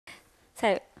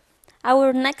So,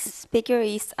 our next speaker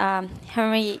is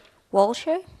Henry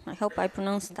Walshaw. I hope I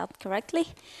pronounced that correctly.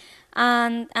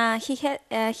 And he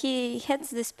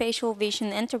heads the Spatial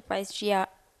Vision Enterprise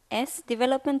GIS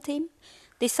development team,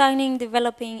 designing,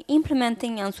 developing,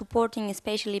 implementing, and supporting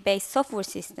spatially based software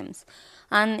systems.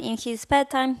 And in his spare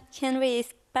time, Henry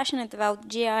is passionate about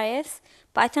GIS,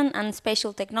 Python, and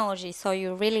spatial technology, so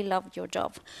you really love your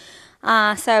job.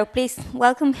 So please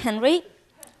welcome Henry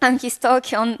and his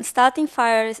talk on starting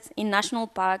fires in national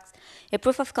parks, a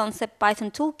proof of concept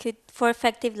Python toolkit for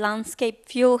effective landscape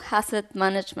fuel hazard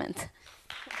management.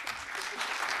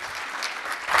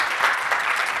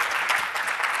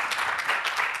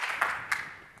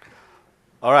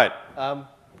 All right,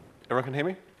 everyone can hear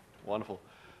me? Wonderful.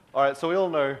 All right, so we all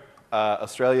know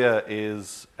Australia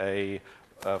is a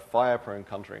fire-prone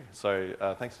country.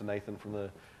 So thanks to Nathan from the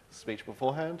speech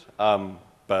beforehand,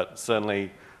 but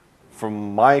certainly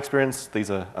from my experience, these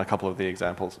are a couple of the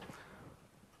examples.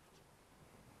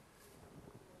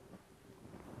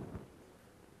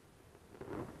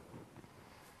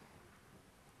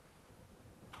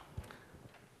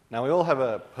 Now, we all have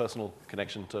a personal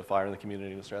connection to fire in the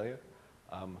community in Australia.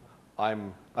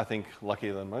 I'm, I think,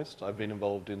 luckier than most. I've been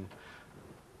involved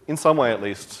in some way at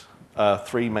least,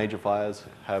 3 major fires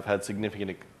have had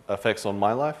significant effects on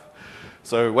my life.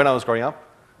 So when I was growing up,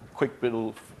 quick bit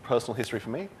of personal history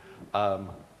for me.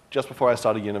 Just before I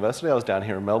started university, I was down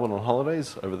here in Melbourne on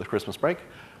holidays over the Christmas break,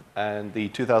 and the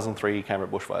 2003 Canberra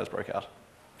bushfires broke out.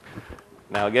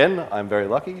 Now again, I'm very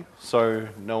lucky, so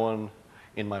no one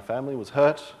in my family was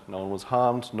hurt, no one was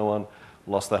harmed, no one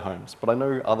lost their homes. But I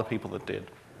know other people that did.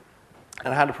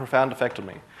 And it had a profound effect on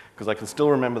me, because I can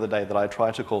still remember the day that I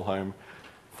tried to call home,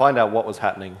 find out what was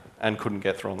happening, and couldn't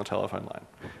get through on the telephone line.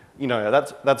 You know,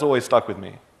 that's always stuck with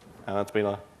me, and that's been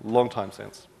a long time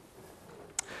since.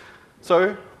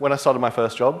 So when I started my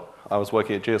first job, I was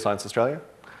working at Geoscience Australia,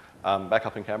 back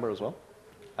up in Canberra as well.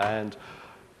 And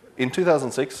in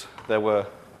 2006, there were,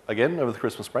 again, over the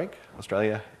Christmas break,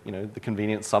 Australia, you know, the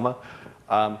convenient summer,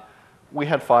 we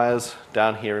had fires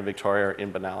down here in Victoria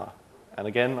in Benalla. And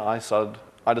again, I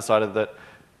decided that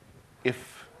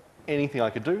if anything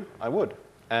I could do, I would.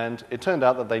 And it turned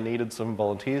out that they needed some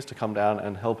volunteers to come down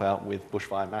and help out with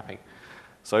bushfire mapping.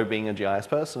 So being a GIS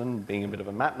person, being a bit of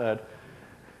a map nerd,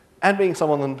 and being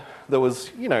someone that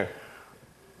was, you know,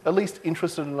 at least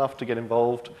interested enough to get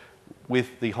involved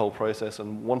with the whole process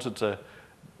and wanted to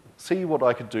see what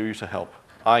I could do to help,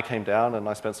 I came down and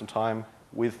I spent some time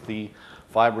with the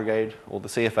fire brigade, or the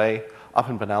CFA, up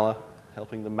in Benalla,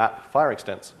 helping them map fire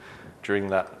extents during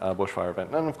that bushfire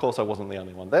event. And of course, I wasn't the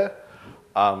only one there.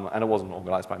 And it wasn't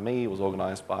organised by me, it was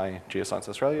organised by Geoscience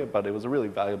Australia, but it was a really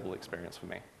valuable experience for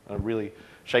me. And it really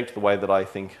shaped the way that I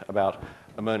think about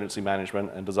emergency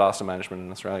management and disaster management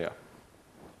in Australia.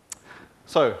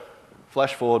 So,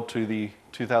 flash forward to the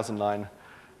 2009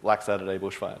 Black Saturday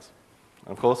bushfires.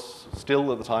 And of course,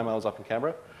 still at the time I was up in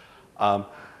Canberra,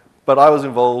 but I was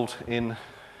involved in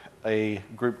a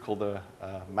group called the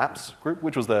MAPS group,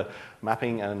 which was the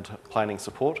Mapping and Planning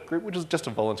Support Group, which is just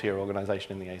a volunteer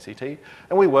organisation in the ACT.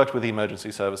 And we worked with the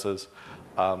emergency services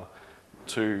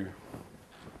to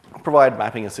provide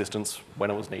mapping assistance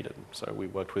when it was needed. So we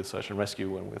worked with search and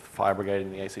rescue and with fire brigade in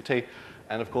the ACT.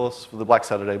 And of course, for the Black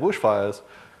Saturday bushfires,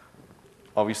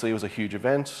 obviously it was a huge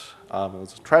event. It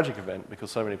was a tragic event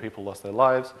because so many people lost their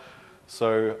lives.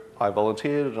 So I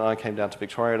volunteered and I came down to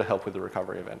Victoria to help with the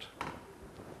recovery event.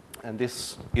 And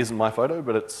this isn't my photo,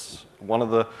 but it's one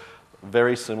of the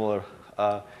very similar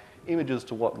images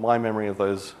to what my memory of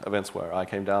those events were. I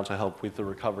came down to help with the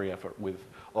recovery effort with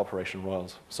Operation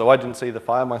Royals. So I didn't see the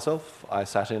fire myself. I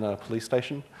sat in a police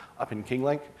station up in King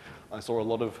Lake. I saw a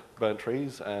lot of burnt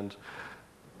trees and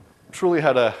truly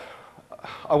had a,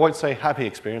 I won't say happy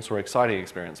experience or exciting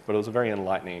experience, but it was a very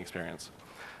enlightening experience.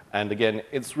 And again,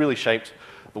 it's really shaped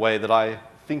the way that I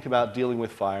think about dealing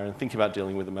with fire and think about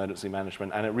dealing with emergency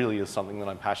management, and it really is something that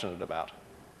I'm passionate about.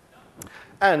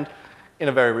 And in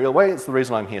a very real way, it's the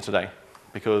reason I'm here today,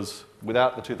 because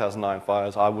without the 2009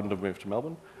 fires, I wouldn't have moved to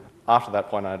Melbourne. After that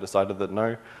point, I decided that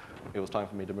no, it was time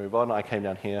for me to move on. I came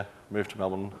down here, moved to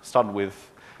Melbourne, started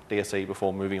with DSE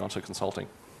before moving on to consulting.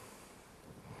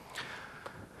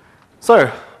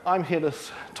 So, I'm here to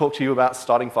talk to you about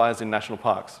starting fires in national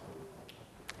parks,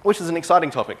 which is an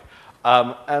exciting topic,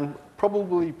 and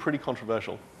probably pretty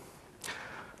controversial.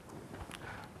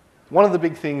 One of the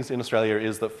big things in Australia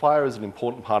is that fire is an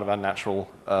important part of our natural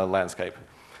landscape.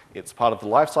 It's part of the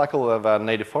life cycle of our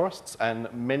native forests, and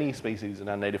many species in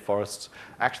our native forests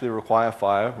actually require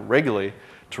fire regularly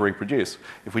to reproduce.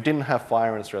 If we didn't have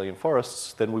fire in Australian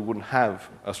forests, then we wouldn't have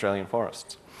Australian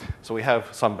forests. So we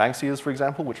have some Banksias, for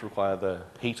example, which require the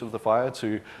heat of the fire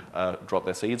to drop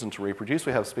their seeds and to reproduce.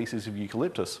 We have species of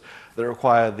eucalyptus that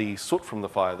require the soot from the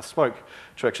fire, the smoke,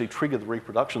 to actually trigger the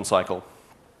reproduction cycle.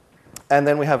 And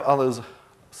then we have others,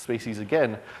 species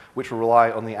again, which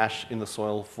rely on the ash in the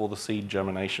soil for the seed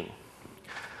germination.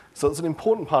 So it's an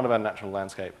important part of our natural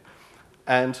landscape.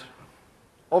 And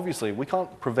obviously, we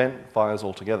can't prevent fires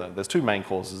altogether. There's two main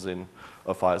causes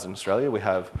of fires in Australia. We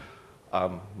have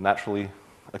naturally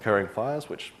occurring fires,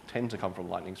 which tend to come from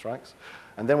lightning strikes.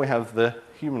 And then we have the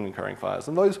human occurring fires.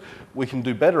 And those we can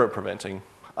do better at preventing.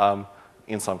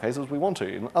 In some cases, we want to.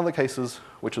 In other cases,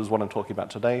 which is what I'm talking about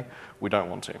today, we don't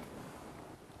want to.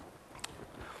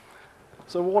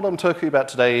 So what I'm talking about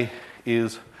today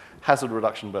is hazard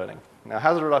reduction burning. Now,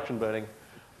 hazard reduction burning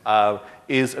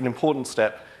is an important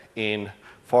step in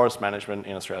forest management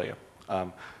in Australia.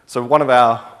 So one of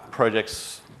our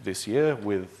projects this year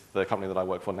with the company that I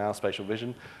work for now, Spatial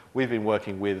Vision, we've been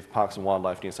working with Parks and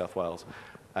Wildlife New South Wales.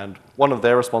 And one of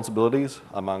their responsibilities,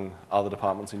 among other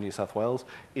departments in New South Wales,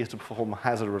 is to perform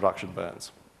hazard reduction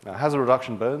burns. Now, hazard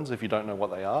reduction burns, if you don't know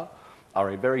what they are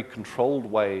a very controlled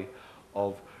way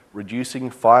of reducing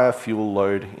fire fuel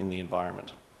load in the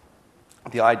environment.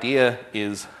 The idea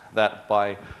is that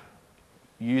by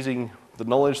using the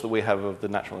knowledge that we have of the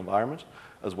natural environment,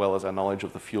 as well as our knowledge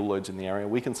of the fuel loads in the area,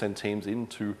 we can send teams in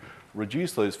to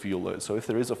reduce those fuel loads. So if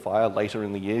there is a fire later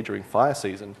in the year during fire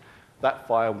season, that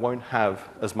fire won't have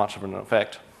as much of an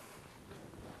effect.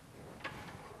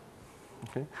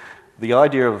 Okay.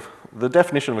 The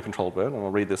definition of a controlled burn, and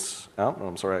I'll read this out, and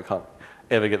I'm sorry I can't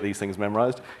ever get these things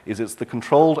memorized, is it's the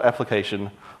controlled application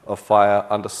of fire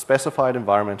under specified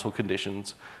environmental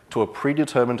conditions to a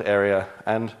predetermined area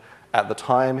and at the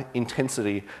time,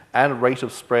 intensity, and rate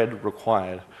of spread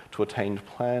required to attain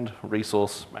planned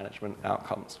resource management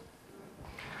outcomes.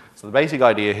 So the basic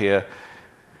idea here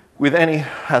with any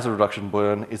hazard reduction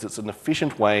burn is it's an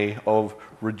efficient way of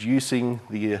reducing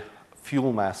the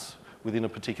fuel mass within a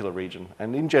particular region.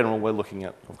 And in general, we're looking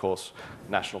at, of course,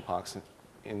 national parks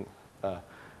in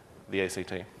the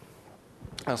ACT. In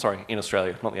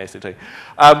Australia, not the ACT.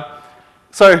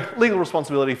 So legal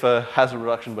responsibility for hazard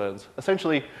reduction burns.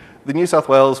 Essentially, the New South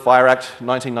Wales Fire Act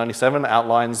 1997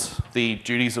 outlines the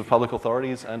duties of public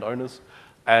authorities and owners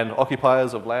and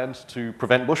occupiers of land to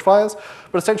prevent bushfires.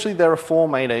 But essentially, there are four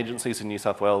main agencies in New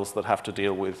South Wales that have to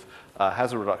deal with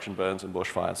hazard reduction burns and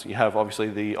bushfires. You have, obviously,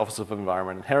 the Office of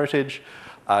Environment and Heritage.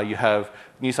 You have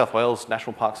New South Wales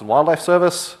National Parks and Wildlife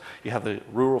Service. You have the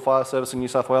Rural Fire Service in New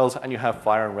South Wales. And you have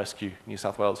Fire and Rescue New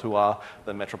South Wales, who are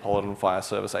the Metropolitan Fire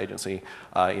Service Agency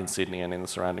in Sydney and in the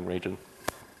surrounding region.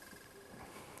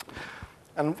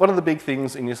 And one of the big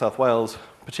things in New South Wales,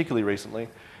 particularly recently,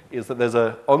 is that there's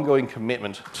an ongoing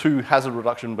commitment to hazard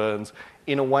reduction burns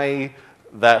in a way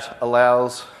that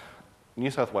allows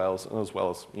New South Wales, as well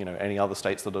as any other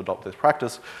states that adopt this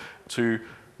practice, to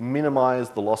minimise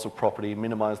the loss of property,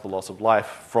 minimise the loss of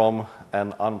life from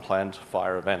an unplanned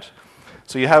fire event.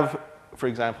 So you have, for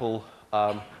example,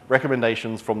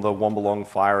 recommendations from the Wombalong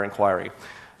Fire Inquiry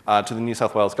to the New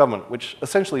South Wales Government, which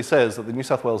essentially says that the New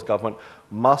South Wales Government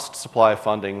must supply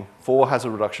funding for hazard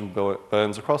reduction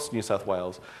burns across New South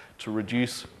Wales to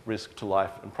reduce risk to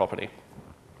life and property.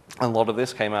 And a lot of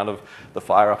this came out of the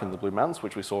fire up in the Blue Mountains,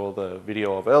 which we saw the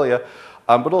video of earlier,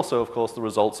 but also, of course, the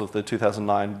results of the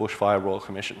 2009 Bushfire Royal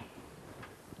Commission.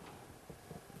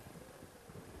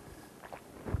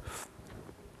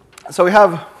 So we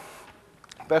have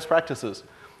best practices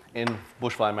in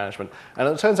bushfire management. And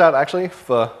it turns out, actually,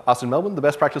 for us in Melbourne, the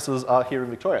best practices are here in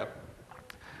Victoria.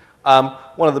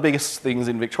 One of the biggest things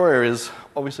in Victoria is,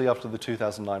 obviously, after the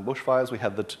 2009 bushfires, we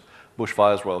had the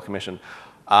Bushfires Royal Commission.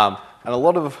 And a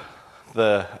lot of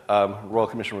the Royal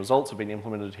Commission results have been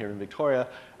implemented here in Victoria,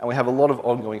 and we have a lot of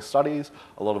ongoing studies,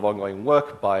 a lot of ongoing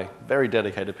work by very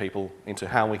dedicated people into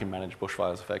how we can manage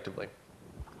bushfires effectively.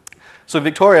 So in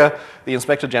Victoria, the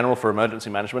Inspector General for Emergency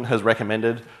Management has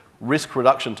recommended risk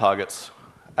reduction targets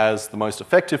as the most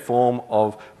effective form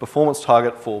of performance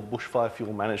target for bushfire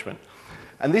fuel management.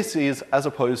 And this is as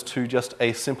opposed to just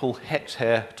a simple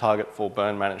hectare target for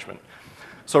burn management.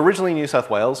 So originally New South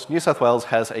Wales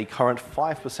has a current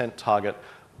 5% target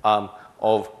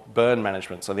of burn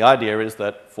management. So the idea is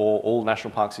that for all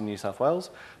national parks in New South Wales,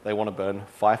 they want to burn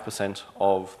 5%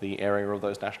 of the area of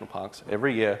those national parks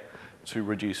every year to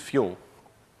reduce fuel.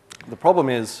 The problem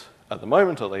is, at the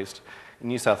moment at least, in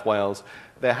New South Wales,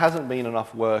 there hasn't been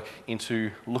enough work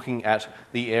into looking at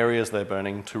the areas they're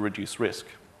burning to reduce risk.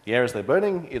 The areas they're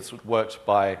burning, it's worked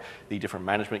by the different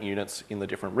management units in the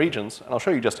different regions, and I'll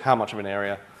show you just how much of an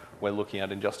area we're looking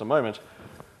at in just a moment.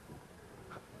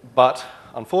 But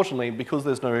unfortunately, because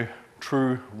there's no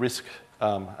true risk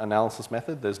analysis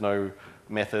method. There's no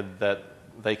method that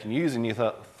they can use in New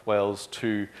South Wales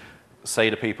to say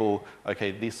to people,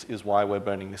 okay, this is why we're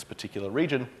burning this particular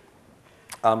region.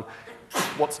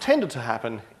 What's tended to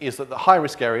happen is that the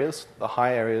high-risk areas,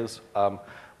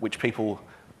 which people,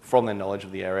 from their knowledge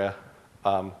of the area,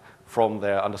 from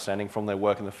their understanding, from their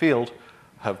work in the field,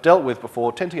 have dealt with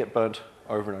before, tend to get burnt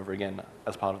over and over again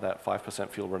as part of that 5%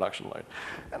 fuel reduction load.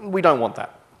 And we don't want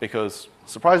that, because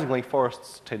surprisingly,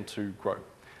 forests tend to grow.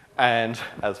 And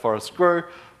as forests grow,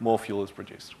 more fuel is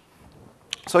produced.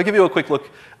 So I'll give you a quick look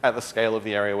at the scale of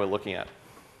the area we're looking at.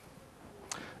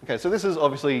 Okay, so this is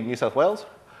obviously New South Wales.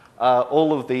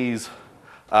 All of these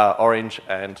orange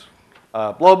and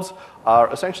blobs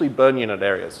are essentially burn unit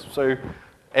areas. So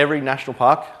every national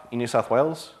park in New South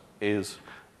Wales is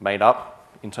made up,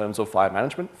 in terms of fire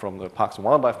management, from the Parks and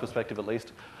Wildlife perspective at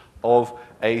least, of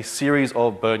a series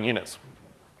of burn units.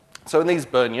 So in these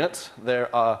burn units,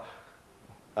 there are,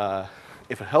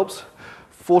 if it helps,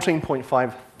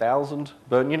 14.5 thousand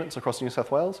burn units across New South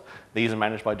Wales. These are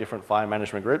managed by different fire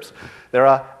management groups. There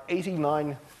are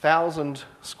 89,000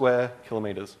 square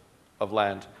kilometres of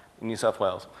land in New South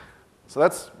Wales. So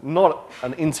that's not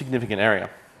an insignificant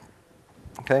area.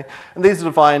 Okay? And these are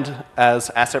defined as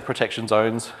asset protection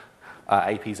zones,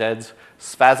 APZs,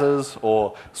 SFAZs,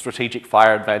 or strategic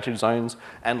fire advantage zones,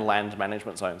 and land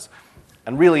management zones.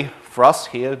 And really, for us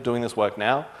here doing this work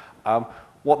now,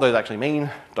 what those actually mean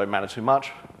don't matter too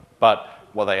much, but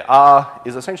what they are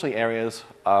is essentially areas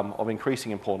of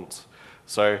increasing importance.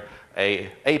 So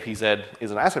a APZ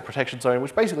is an asset protection zone,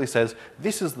 which basically says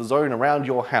this is the zone around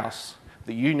your house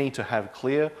that you need to have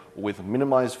clear with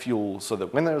minimized fuel so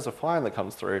that when there is a fire that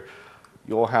comes through,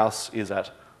 your house is at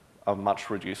a much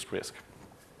reduced risk.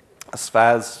 A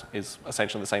SFAZ is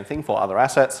essentially the same thing for other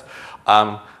assets,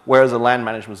 whereas a land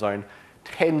management zone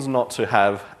tends not to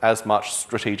have as much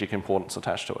strategic importance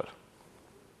attached to it.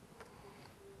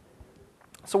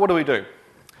 So what do we do?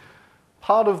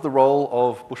 Part of the role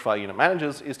of bushfire unit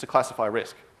managers is to classify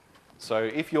risk. So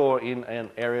if you're in an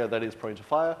area that is prone to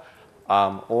fire,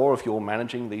 or if you're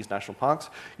managing these national parks,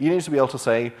 you need to be able to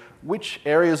say which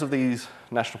areas of these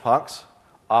national parks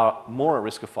are more at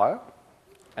risk of fire,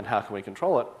 and how can we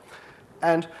control it,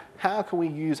 and how can we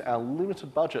use our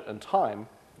limited budget and time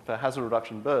for hazard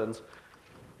reduction burns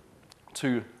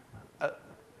to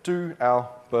do our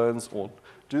burns or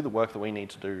do the work that we need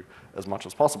to do as much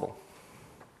as possible.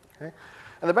 Okay?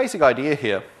 And the basic idea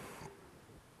here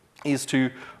is to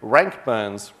rank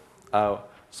burns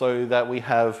so that we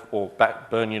have, or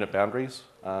burn unit boundaries,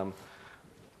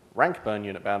 rank burn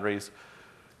unit boundaries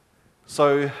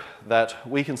so that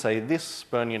we can say this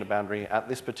burn unit boundary at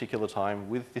this particular time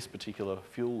with this particular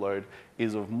fuel load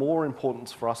is of more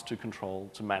importance for us to control,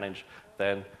 to manage,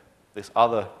 than this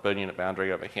other burn unit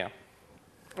boundary over here.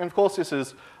 And of course this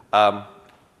is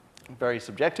very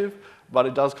subjective, but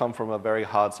it does come from a very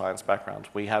hard science background.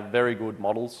 We have very good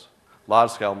models,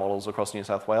 large-scale models across New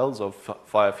South Wales of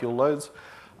fire fuel loads.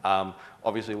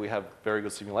 Obviously, we have very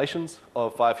good simulations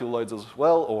of fire fuel loads as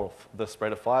well, or the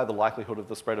spread of fire, the likelihood of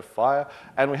the spread of fire,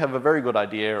 and we have a very good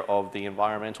idea of the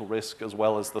environmental risk as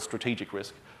well as the strategic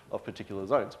risk of particular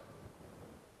zones.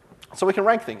 So we can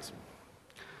rank things.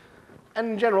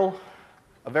 And in general,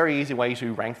 a very easy way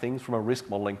to rank things from a risk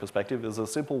modeling perspective is a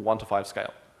simple 1 to 5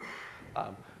 scale.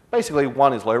 Basically,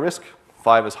 1 is low risk,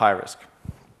 5 is high risk.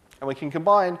 And we can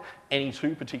combine any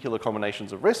 2 particular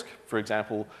combinations of risk, for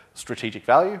example, strategic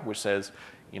value, which says,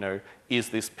 you know, is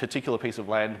this particular piece of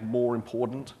land more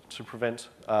important to prevent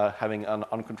having an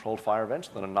uncontrolled fire event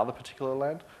than another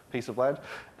particular piece of land,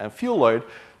 and fuel load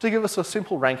to give us a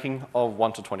simple ranking of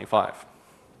 1 to 25.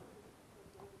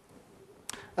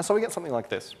 And so we get something like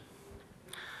this.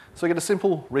 So we get a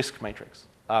simple risk matrix.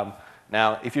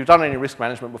 Now, if you've done any risk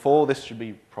management before, this should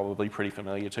be probably pretty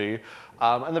familiar to you.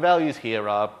 And the values here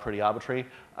are pretty arbitrary.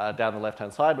 Down the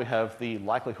left-hand side, we have the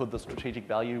likelihood that strategic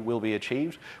value will be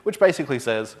achieved, which basically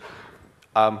says,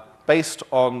 based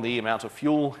on the amount of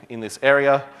fuel in this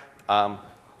area,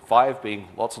 5 being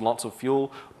lots and lots of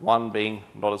fuel, 1 being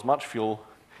not as much fuel,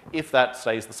 if that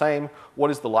stays the same,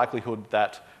 what is the likelihood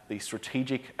that the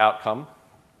strategic outcome,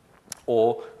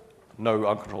 or no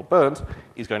uncontrolled burns,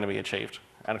 is going to be achieved?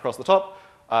 And across the top,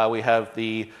 we have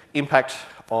the impact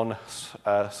on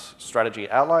strategy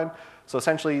outline. So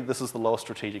essentially, this is the lowest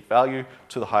strategic value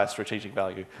to the highest strategic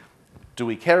value. Do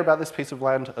we care about this piece of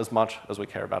land as much as we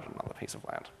care about another piece of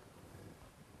land?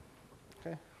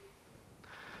 Okay.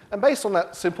 And based on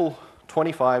that simple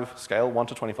 25 scale, 1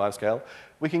 to 25 scale,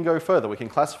 we can go further. We can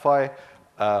classify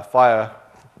our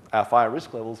fire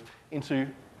risk levels into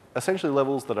essentially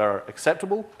levels that are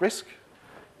acceptable risk,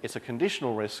 it's a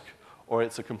conditional risk, or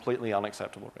it's a completely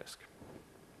unacceptable risk.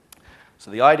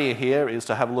 So the idea here is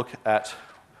to have a look at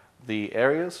the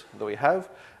areas that we have,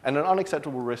 and an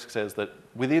unacceptable risk says that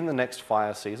within the next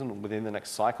fire season, within the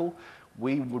next cycle,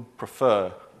 we would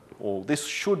prefer, or this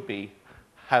should be,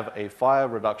 have a fire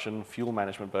reduction fuel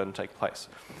management burn take place.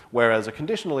 Whereas a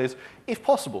conditional is, if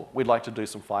possible, we'd like to do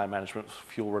some fire management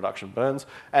fuel reduction burns,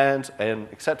 and an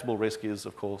acceptable risk is,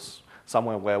 of course,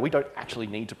 somewhere where we don't actually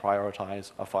need to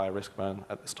prioritize a fire risk burn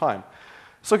at this time.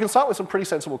 So we can start with some pretty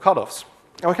sensible cutoffs,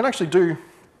 and we can actually do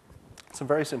some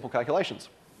very simple calculations.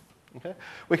 Okay?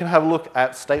 We can have a look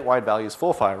at statewide values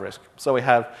for fire risk. So we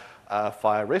have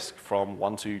fire risk from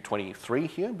 1 to 23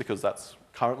 here, because that's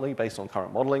currently, based on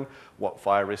current modelling, what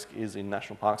fire risk is in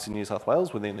national parks in New South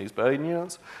Wales within these burn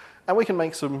units. And we can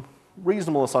make some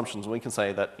reasonable assumptions. We can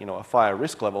say that, you know, a fire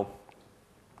risk level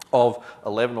of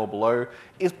 11 or below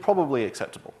is probably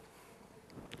acceptable.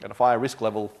 And a fire risk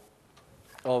level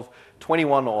of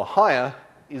 21 or higher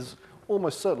is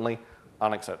almost certainly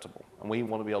unacceptable. And we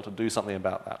want to be able to do something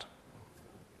about that.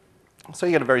 So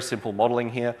you get a very simple modelling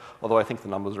here, although I think the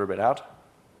numbers are a bit out.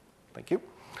 Thank you.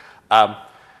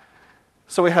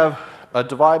 So we have a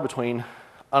divide between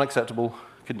unacceptable,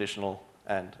 conditional,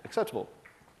 and acceptable.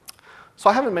 So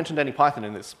I haven't mentioned any Python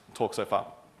in this talk so far.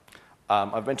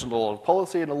 I've mentioned a lot of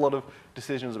policy and a lot of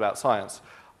decisions about science.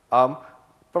 But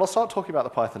I'll start talking about the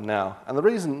Python now. And the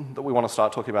reason that we want to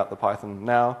start talking about the Python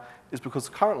now is because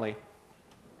currently,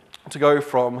 to go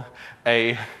from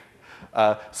a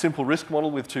simple risk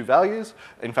model with 2 values,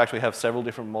 in fact, we have several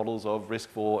different models of risk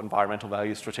for environmental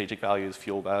values, strategic values,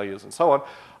 fuel values, and so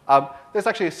on. There's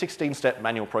actually a 16-step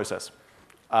manual process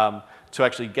to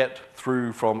actually get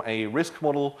through from a risk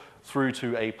model through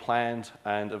to a planned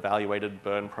and evaluated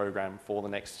burn program for the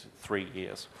next 3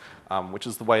 years, which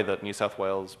is the way that New South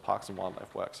Wales Parks and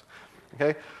Wildlife works.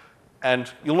 Okay?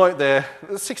 And you'll note there,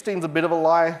 16 is a bit of a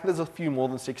lie. There's a few more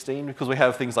than 16 because we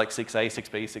have things like 6A,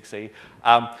 6B,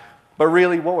 6C. But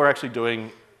really what we're actually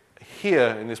doing here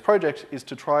in this project is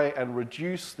to try and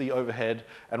reduce the overhead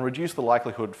and reduce the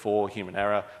likelihood for human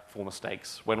error, for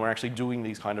mistakes, when we're actually doing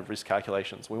these kind of risk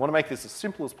calculations. We want to make this as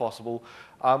simple as possible,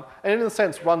 and in a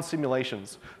sense, run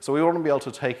simulations. So we want to be able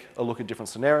to take a look at different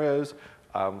scenarios,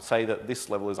 say that this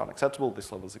level is unacceptable,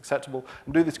 this level is acceptable,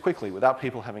 and do this quickly without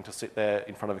people having to sit there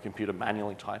in front of a computer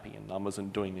manually typing in numbers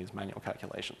and doing these manual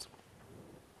calculations.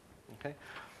 Okay?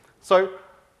 So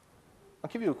I'll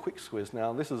give you a quick squiz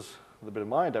now. This is the bit of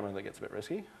my demo that gets a bit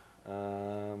risky.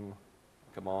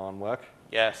 Come on, work.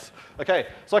 Yes. Okay,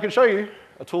 so I can show you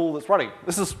a tool that's running.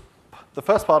 This is the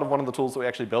first part of one of the tools that we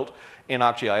actually built in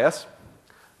ArcGIS.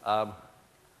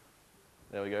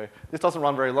 There we go. This doesn't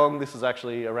run very long. This is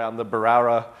actually around the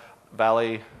Barara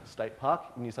Valley State Park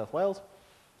in New South Wales.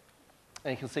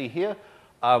 And you can see here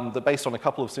that based on a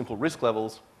couple of simple risk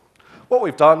levels, what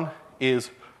we've done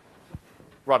is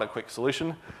run a quick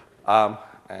solution.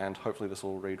 And hopefully this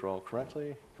will read roll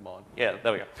correctly. Come on. Yeah,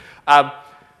 there we go.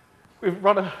 We've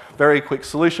run a very quick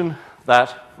solution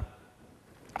that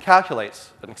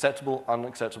calculates an acceptable,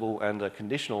 unacceptable, and a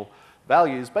conditional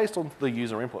values based on the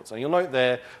user inputs. And you'll note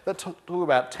there that took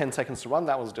about 10 seconds to run.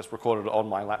 That was just recorded on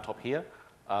my laptop here.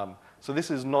 So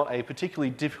this is not a particularly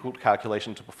difficult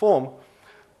calculation to perform,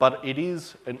 but it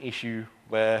is an issue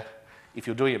where if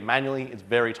you're doing it manually, it's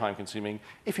very time consuming.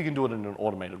 If you can do it in an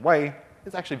automated way,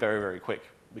 it's actually very, very quick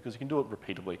because you can do it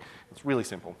repeatedly. It's really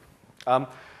simple.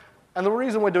 And the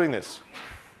reason we're doing this,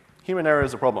 human error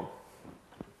is a problem.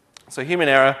 So human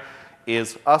error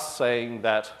is us saying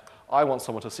that I want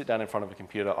someone to sit down in front of a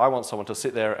computer. I want someone to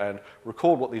sit there and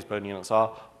record what these burn units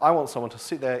are. I want someone to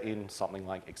sit there in something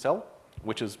like Excel,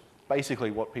 which is basically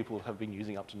what people have been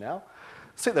using up to now.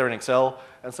 Sit there in Excel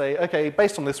and say, okay,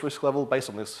 based on this risk level, based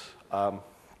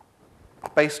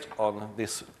on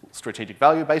this strategic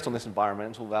value, based on this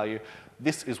environmental value,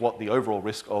 this is what the overall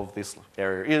risk of this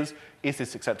area is. Is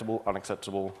this acceptable,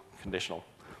 unacceptable, conditional?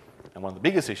 And one of the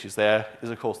biggest issues there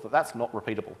is, of course, that that's not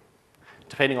repeatable.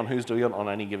 Depending on who's doing it on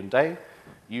any given day,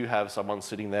 you have someone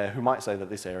sitting there who might say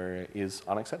that this area is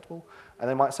unacceptable, and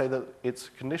they might say that it's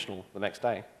conditional the next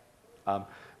day.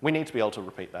 We need to be able to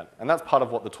repeat that, and that's part of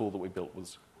what the tool that we built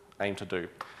was aimed to do.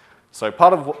 So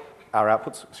part of what our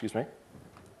outputs,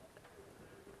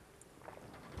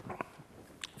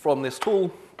 from this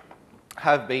tool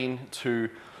have been to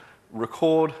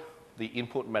record the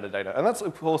input metadata, and that's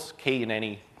of course key in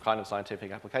any kind of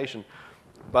scientific application.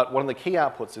 But one of the key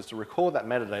outputs is to record that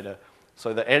metadata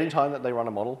so that any time that they run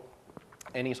a model,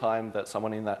 any time that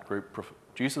someone in that group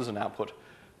produces an output,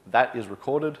 that is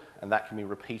recorded and that can be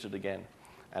repeated again.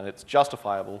 And it's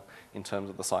justifiable in terms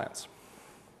of the science.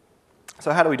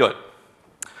 So how do we do it?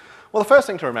 Well, the first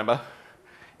thing to remember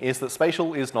is that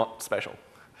spatial is not special.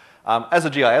 As a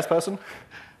GIS person,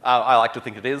 I like to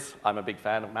think it is. I'm a big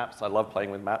fan of maps. I love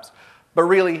playing with maps. But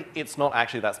really, it's not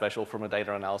actually that special from a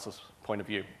data analysis point of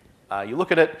view. You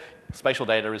look at it, spatial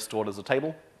data is stored as a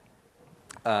table.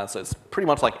 So it's pretty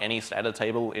much like any standard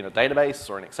table in a database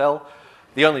or in Excel.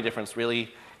 The only difference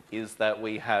really is that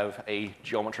we have a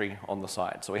geometry on the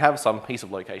side. So we have some piece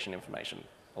of location information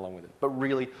along with it. But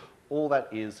really, all that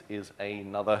is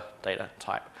another data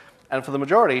type. And for the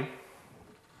majority,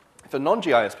 for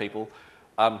non-GIS people,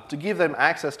 to give them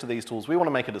access to these tools, we want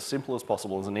to make it as simple as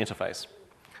possible as an interface.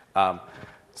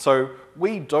 So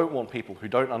we don't want people who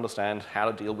don't understand how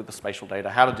to deal with the spatial data,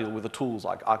 how to deal with the tools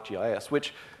like ArcGIS,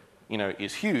 which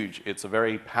is huge. It's a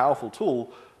very powerful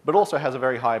tool, but also has a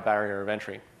very high barrier of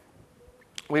entry.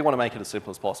 We want to make it as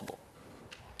simple as possible.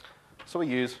 So we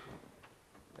use,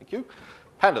 thank you,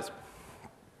 Pandas.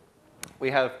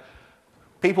 We have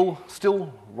people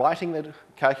still writing their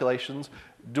calculations,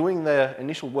 doing their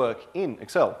initial work in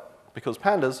Excel, because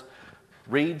Pandas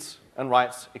reads and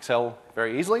writes Excel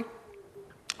very easily,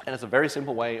 and it's a very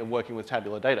simple way of working with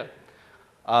tabular data.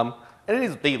 And it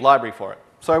is the library for it.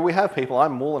 So we have people,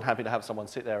 I'm more than happy to have someone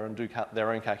sit there and do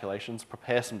their own calculations,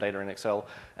 prepare some data in Excel,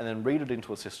 and then read it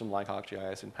into a system like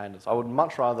ArcGIS in Pandas. I would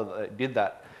much rather that they did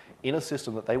that in a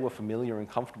system that they were familiar and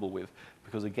comfortable with,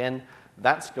 because again,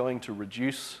 that's going to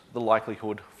reduce the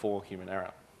likelihood for human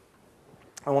error.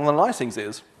 And one of the nice things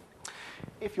is,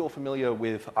 if you're familiar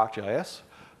with ArcGIS,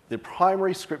 the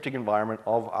primary scripting environment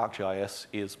of ArcGIS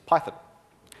is Python.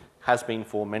 Has been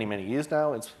for many, many years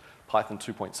now. It's Python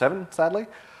 2.7, sadly.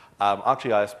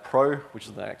 ArcGIS Pro, which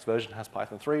is the next version, has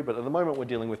Python 3, but at the moment we're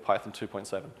dealing with Python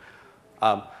 2.7.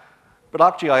 But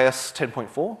ArcGIS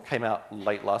 10.4 came out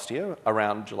late last year,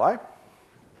 around July.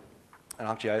 And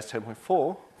ArcGIS 10.4,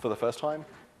 for the first time,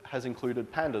 has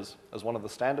included Pandas as one of the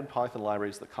standard Python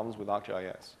libraries that comes with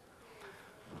ArcGIS.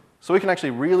 So we can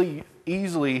actually really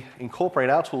easily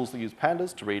incorporate our tools that use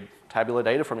Pandas to read tabular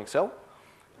data from Excel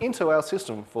into our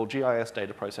system for GIS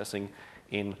data processing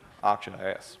in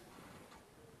ArcGIS.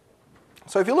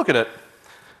 So if you look at it,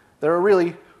 there are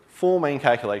really four main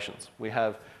calculations. We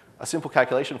have a simple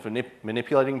calculation for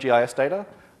manipulating GIS data.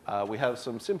 We have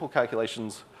some simple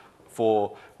calculations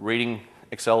for reading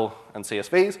Excel and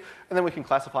CSVs, and then we can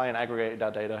classify and aggregate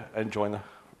our data and join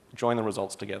the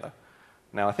results together.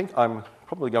 Now, I think I'm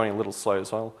probably going a little slow,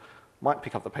 so I might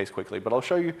pick up the pace quickly, but I'll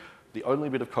show you the only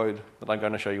bit of code that I'm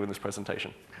going to show you in this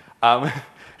presentation. It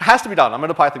has to be done. I'm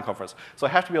at a Python conference, so I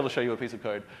have to be able to show you a piece of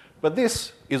code. But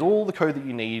this is all the code that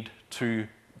you need to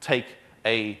take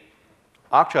a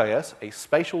ArcGIS, a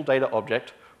spatial data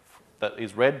object that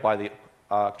is read by the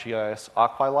ArcGIS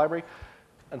ArcPy library,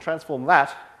 and transform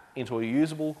that into a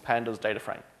usable Pandas data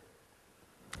frame.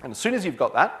 And as soon as you've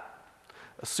got that,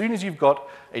 as soon as you've got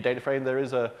a data frame, there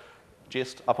is a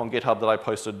gist up on GitHub that I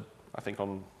posted, I think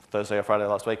on Thursday or Friday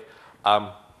last week.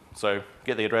 So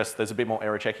get the address. There's a bit more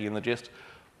error checking in the gist.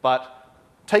 But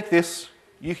take this,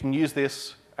 you can use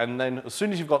this, and then as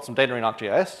soon as you've got some data in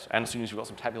ArcGIS, and as soon as you've got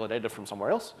some tabular data from somewhere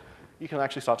else, you can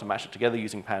actually start to mash it together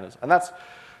using Pandas. And that's,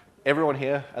 everyone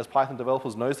here as Python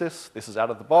developers knows this. This is out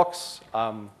of the box.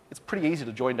 It's pretty easy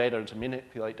to join data and to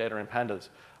manipulate data in Pandas.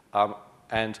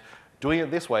 And doing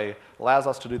it this way allows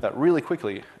us to do that really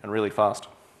quickly and really fast.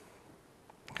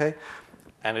 Okay?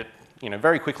 And it,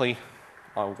 very quickly,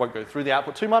 I won't go through the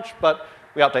output too much, but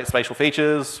we update spatial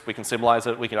features, we can symbolize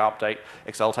it, we can update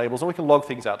Excel tables, and we can log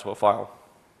things out to a file.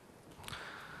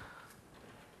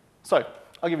 So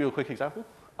I'll give you a quick example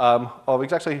of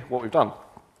exactly what we've done.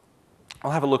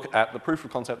 I'll have a look at the proof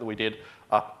of concept that we did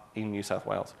up in New South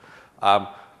Wales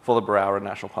for the Barara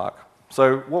National Park.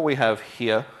 So what we have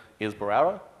here is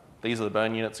Barara. These are the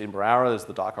burn units in Barara. There's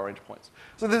the dark orange points.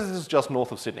 So this is just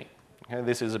north of Sydney. Okay,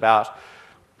 this is about,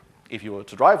 if you were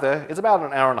to drive there, it's about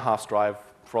an hour and a half's drive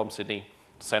from Sydney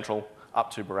Central up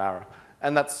to Barara.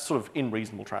 And that's sort of in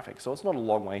reasonable traffic. So it's not a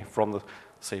long way from the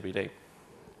CBD.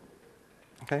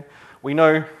 Okay? We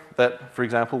know that, for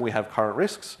example, we have current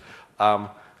risks.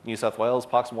 New South Wales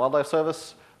Parks and Wildlife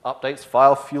Service updates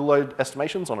file fuel load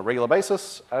estimations on a regular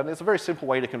basis. And it's a very simple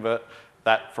way to convert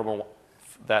that from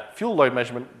that fuel load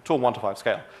measurement to a 1 to 5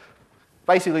 scale.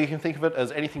 Basically, you can think of it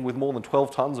as anything with more than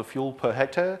 12 tons of fuel per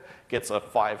hectare gets a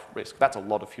 5 risk. That's a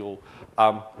lot of fuel.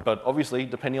 But obviously,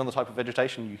 depending on the type of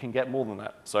vegetation, you can get more than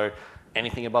that. So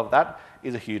anything above that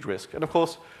is a huge risk. And of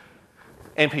course,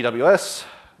 NPWS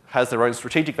has their own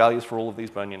strategic values for all of these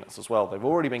burn units as well. They've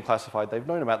already been classified. They've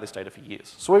known about this data for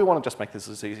years. So we want to just make this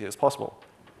as easy as possible.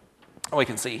 And we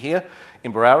can see here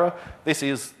in Barara, this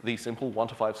is the simple 1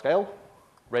 to 5 scale,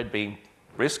 red being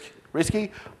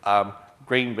risky,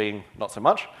 green being not so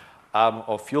much.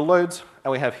 of fuel loads,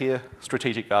 and we have here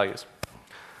strategic values.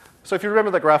 So if you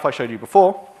remember the graph I showed you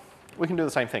before, we can do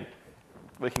the same thing.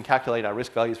 We can calculate our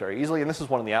risk values very easily, and this is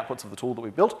one of the outputs of the tool that we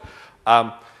built.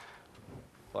 5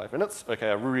 minutes. Okay,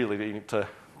 I really need to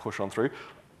push on through.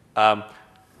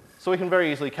 So we can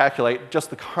very easily calculate just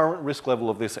the current risk level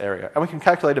of this area. And we can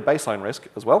calculate a baseline risk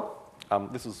as well.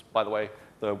 This is, by the way,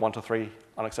 the 1 to 3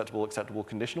 unacceptable, acceptable,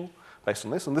 conditional based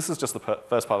on this. And this is just the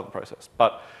first part of the process.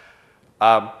 But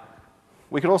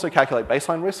we can also calculate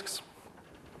baseline risks.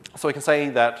 So we can say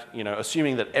that,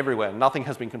 assuming that everywhere nothing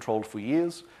has been controlled for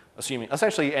years, assuming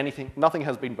essentially nothing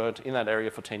has been burnt in that area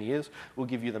for 10 years, will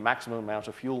give you the maximum amount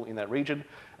of fuel in that region,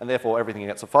 and therefore everything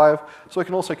gets a 5. So we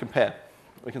can also compare.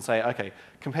 We can say, okay,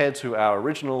 compared to our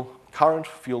original current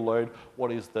fuel load,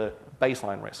 what is the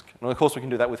baseline risk? And of course we can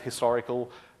do that with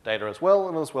historical data as well,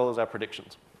 and as well as our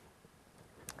predictions.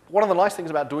 One of the nice things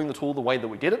about doing the tool the way that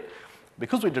we did it,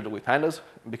 because we did it with Pandas,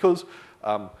 and because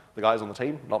the guys on the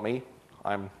team, not me,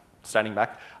 I'm standing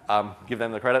back, give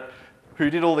them the credit, who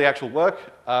did all the actual work,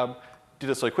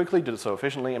 did it so quickly, did it so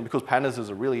efficiently, and because Pandas is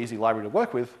a really easy library to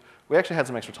work with, we actually had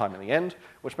some extra time in the end,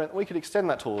 which meant we could extend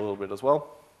that tool a little bit as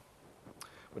well,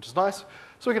 which is nice.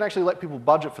 So we can actually let people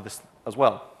budget for this as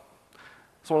well.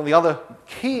 So one of the other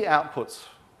key outputs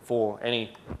for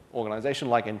any organization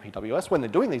like NPWS when they're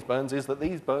doing these burns is that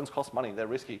these burns cost money, they're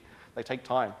risky, they take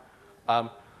time.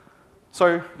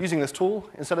 So using this tool,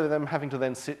 instead of them having to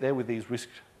then sit there with these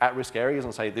at-risk areas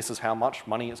and say, this is how much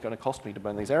money it's going to cost me to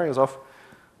burn these areas off,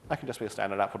 that can just be a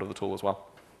standard output of the tool as well.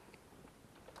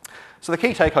 So the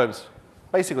key take-homes,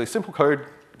 basically simple code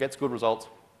gets good results.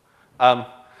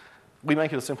 We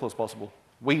make it as simple as possible.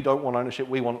 We don't want ownership.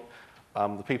 We want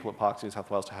the people at Parks New South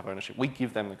Wales to have ownership. We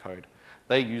give them the code.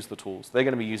 They use the tools. They're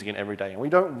going to be using it every day. And we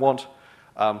don't want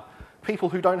people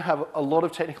who don't have a lot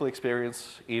of technical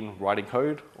experience in writing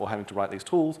code or having to write these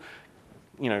tools,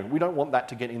 we don't want that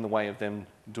to get in the way of them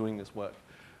doing this work.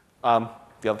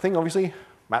 The other thing, obviously,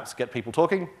 maps get people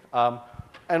talking,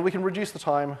 and we can reduce the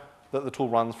time that the tool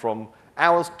runs from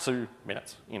hours to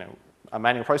minutes. A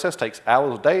manual process takes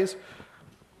hours or days.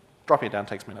 Dropping it down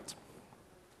takes minutes.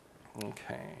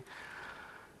 Okay.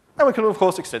 And we can, of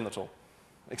course, extend the tool.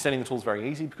 Extending the tool is very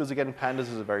easy because, again, Pandas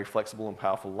is a very flexible and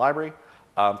powerful library.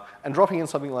 And dropping in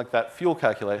something like that fuel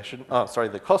calculation,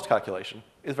 the cost calculation,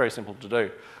 is very simple to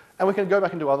do. And we can go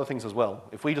back and do other things as well.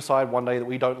 If we decide one day that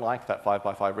we don't like that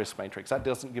 5x5 risk matrix, that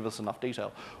doesn't give us enough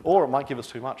detail, or it might give us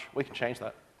too much, we can change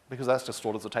that because that's just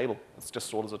stored as a table. It's just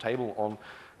stored as a table on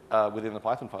within the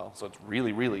Python file. So it's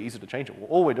really, really easy to change it.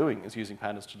 All we're doing is using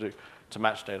Pandas to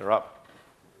match data up.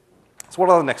 So what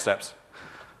are the next steps?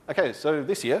 Okay, so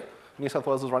this year, New South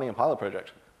Wales is running a pilot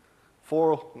project.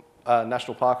 4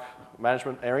 national park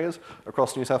management areas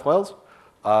across New South Wales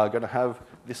are going to have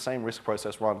this same risk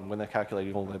process run when they're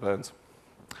calculating all their burns.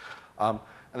 And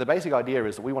the basic idea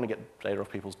is that we want to get data off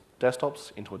people's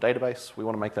desktops into a database. We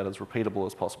want to make that as repeatable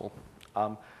as possible.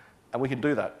 And we can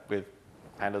do that with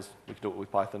Pandas, we can do it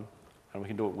with Python, and we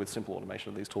can do it with simple automation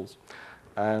of these tools.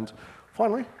 And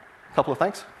finally, a couple of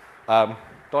thanks.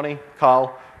 Donnie,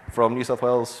 Carl from New South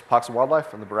Wales Parks and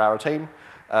Wildlife and the Barara team,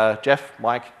 Jeff,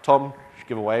 Mike, Tom,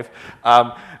 give a wave,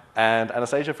 and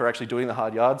Anastasia for actually doing the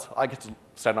hard yards. I get to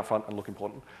stand up front and look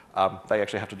important. They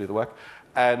actually have to do the work.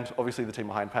 And obviously the team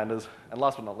behind Pandas. And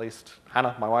last but not least,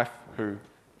 Hannah, my wife, who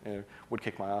would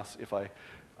kick my ass if I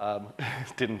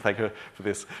didn't thank her for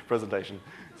this presentation.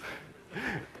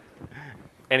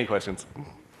 Any questions?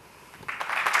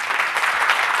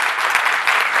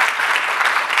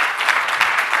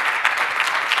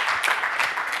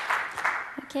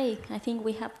 Okay, I think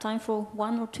we have time for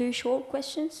 1 or 2 short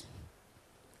questions.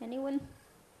 Anyone?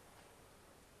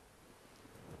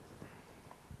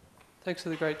 Thanks for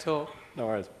the great talk. No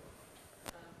worries.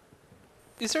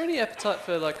 Is there any appetite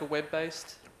for like a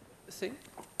web-based thing?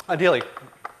 Ideally.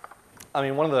 I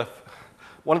mean, one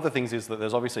of the things is that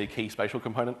there's obviously a key spatial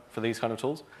component for these kind of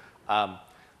tools.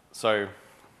 So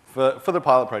for the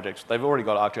pilot project, they've already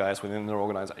got ArcGIS within their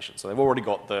organization. So they've already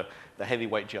got the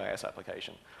heavyweight GIS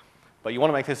application. But you want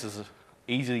to make this as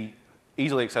easily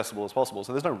accessible as possible.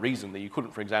 So there's no reason that you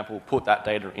couldn't, for example, put that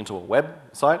data into a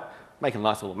website, make a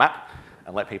nice little map,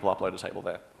 and let people upload a table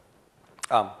there.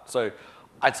 So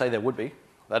I'd say there would be.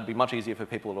 That'd be much easier for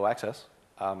people to access.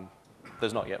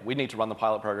 There's not yet. We need to run the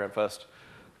pilot program first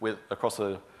across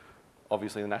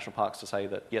obviously the national parks to say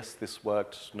that, yes, this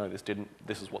worked, no, this didn't,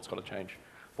 this is what's got to change.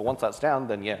 But once that's down,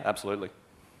 then yeah, absolutely.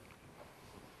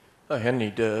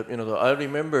 Henry, I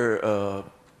remember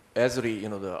Esri,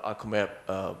 the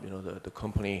ArcMap, the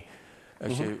company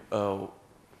actually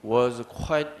was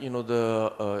quite,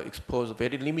 exposed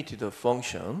very limited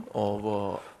function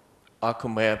of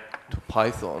ArcMap to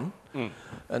Python.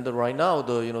 And right now,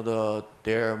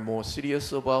 they're more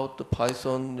serious about the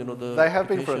Python. They have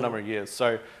been for a application. number of years.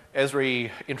 So Esri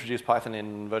introduced Python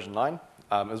in version 9.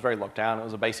 It was very locked down. It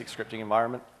was a basic scripting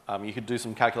environment. You could do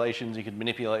some calculations, you could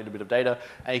manipulate a bit of data,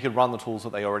 and you could run the tools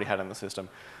that they already had in the system.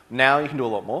 Now you can do a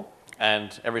lot more,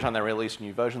 and every time they release a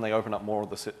new version, they open up more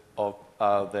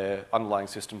of their underlying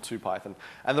system to Python.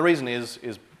 And the reason is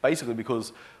basically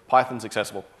because Python's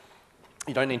accessible.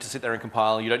 You don't need to sit there and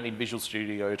compile. You don't need Visual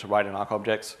Studio to write in Arc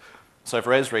objects. So for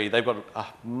Esri, they've got a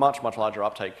much, much larger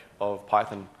uptake of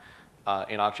Python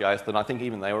in ArcGIS than I think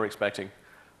even they were expecting.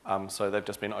 So they've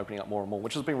just been opening up more and more,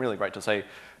 which has been really great to see.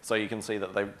 So you can see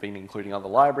that they've been including other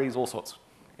libraries, all sorts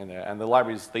in there. And the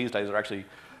libraries these days are actually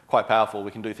quite powerful.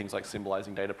 We can do things like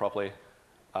symbolizing data properly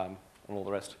and all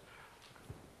the rest.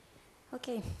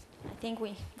 Okay, I think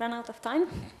we ran out of time.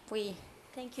 We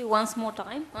thank you once more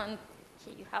time, and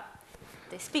here you have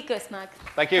the speaker's mug.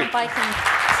 Thank you. Hope I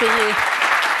can see you.